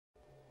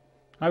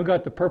I've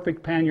got the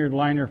perfect pannier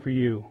liner for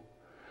you.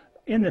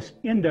 In this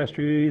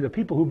industry, the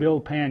people who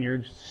build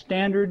panniers,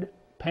 standard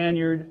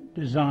pannier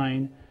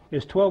design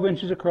is 12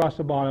 inches across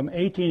the bottom,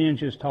 18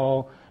 inches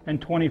tall, and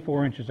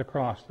 24 inches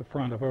across the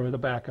front or the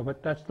back of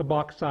it. That's the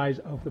box size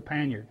of the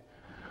pannier.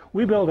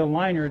 We build a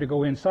liner to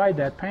go inside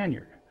that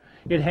pannier.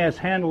 It has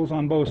handles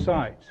on both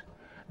sides.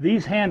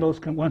 These handles,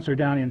 once they're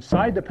down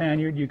inside the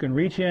pannier, you can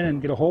reach in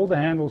and get a hold of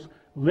the handles,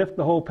 lift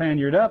the whole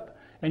pannier up,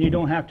 and you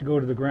don't have to go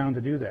to the ground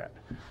to do that.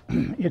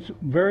 It's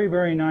very,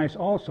 very nice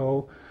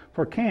also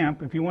for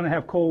camp. If you want to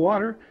have cold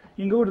water,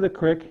 you can go to the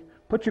creek,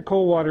 put your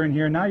cold water in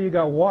here. Now you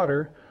got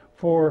water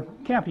for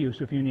camp use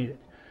if you need it.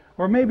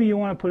 Or maybe you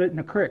want to put it in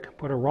a creek.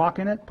 Put a rock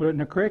in it, put it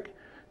in a creek.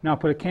 Now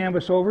put a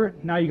canvas over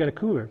it. Now you got a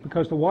cooler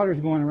because the water's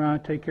going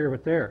around. Take care of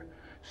it there.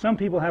 Some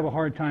people have a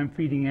hard time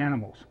feeding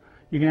animals.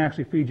 You can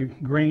actually feed your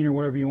grain or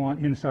whatever you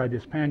want inside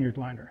this pannier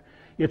liner.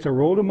 It's a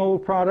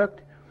roll-to-mold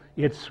product.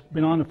 It's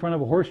been on the front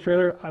of a horse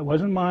trailer. It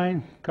wasn't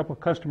mine. A couple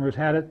of customers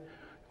had it.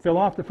 Fell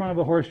off the front of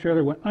a horse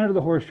trailer, went under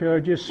the horse trailer,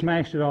 just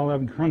smashed it all up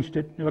and crunched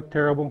it. It looked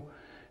terrible.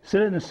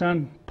 Sit it in the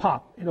sun,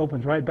 pop. It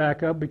opens right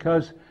back up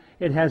because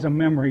it has a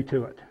memory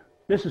to it.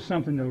 This is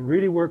something that will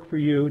really work for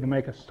you to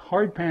make a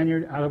hard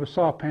pannier out of a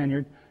soft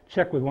pannier.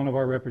 Check with one of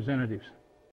our representatives.